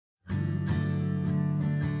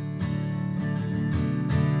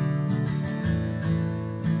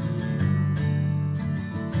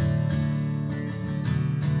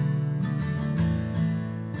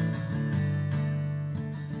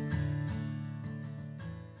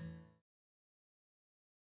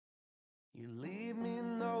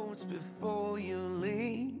notes before you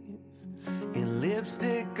leave, and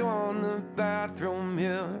lipstick on the bathroom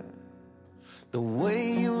mirror. The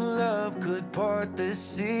way you love could part the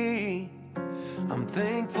sea. I'm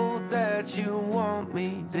thankful that you want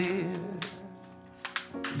me, dear.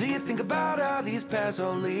 Do you think about how these paths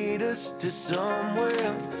all lead us to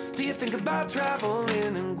somewhere? Do you think about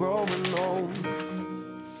traveling and growing old?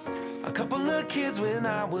 A couple of kids when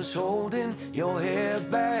I was holding your hair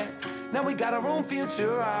back. Now we got our own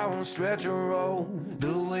future, our own stretch of road.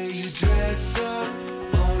 The way you dress up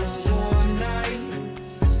on a warm night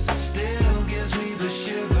still gives me the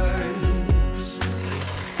shivers.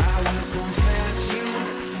 I will confess you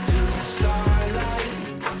to the starlight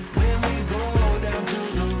when we go down to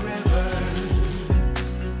the river.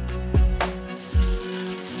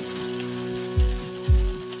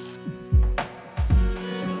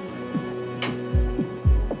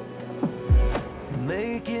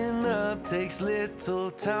 Making up takes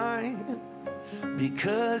little time,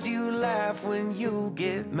 because you laugh when you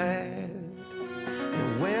get mad.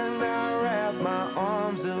 And when I wrap my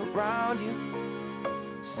arms around you,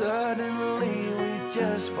 suddenly we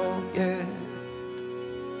just forget.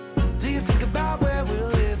 Do you think about where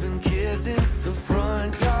we're living, kids in the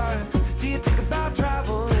front yard? Do you think about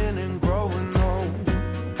traveling and growing old?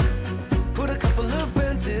 Put a couple of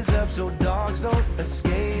fences up so dogs don't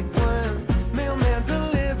escape when mailman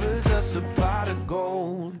delivers us a pot of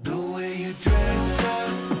gold. The way you dress up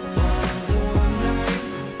on one night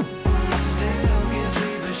still gives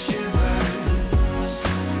me the shivers.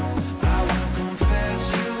 I will confess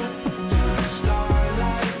you to the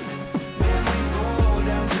starlight when we go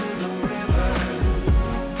down to the river.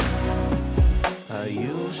 I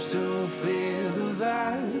used to fear the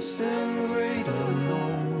vast and great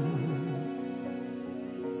unknown,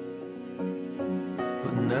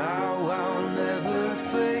 but now I'll never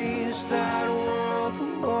face that world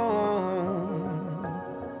alone.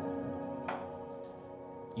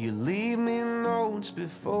 You leave me notes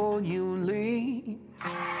before you leave,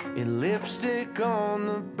 and lipstick on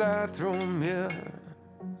the bathroom mirror.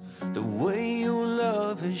 The way you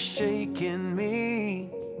love is shaking me.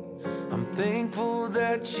 I'm thankful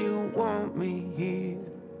that you want me here.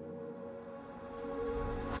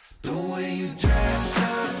 The way you dress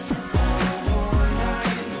up